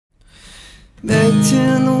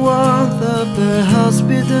Making the warmth of a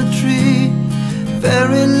hospital tree.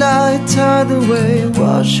 Very light tidal wave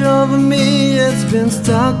wash over me. It's been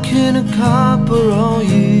stuck in a copper all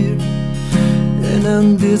year, and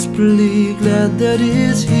I'm desperately glad that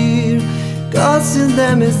it's here. Cause in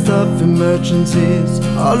the midst of emergencies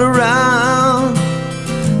all around,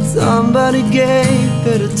 somebody gave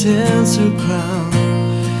it a tinsel crown,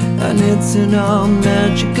 and it's in a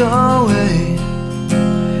magical way.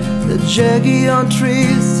 The jaggy on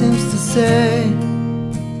tree seems to say,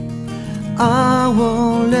 I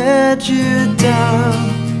won't let you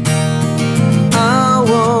down, I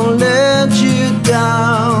won't let you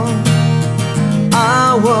down,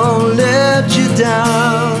 I won't let you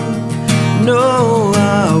down, no,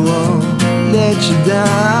 I won't let you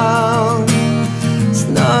down.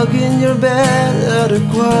 Snug in your bed at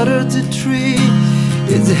 2:45,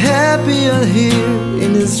 it's happier here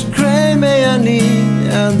in this gray mayonnaise,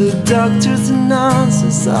 and the doctors and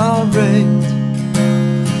nurses are raped.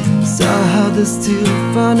 Somehow they still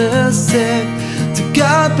find a sec to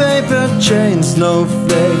cut paper chains,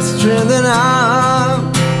 snowflakes, string them out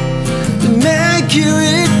to make you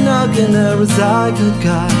eat knocking a recycled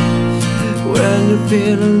car when you're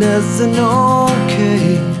feeling less than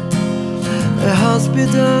okay. A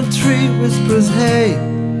hospital tree whispers, hey,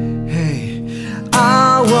 hey,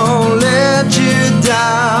 I won't let you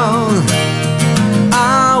down,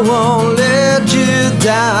 I won't let you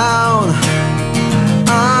down,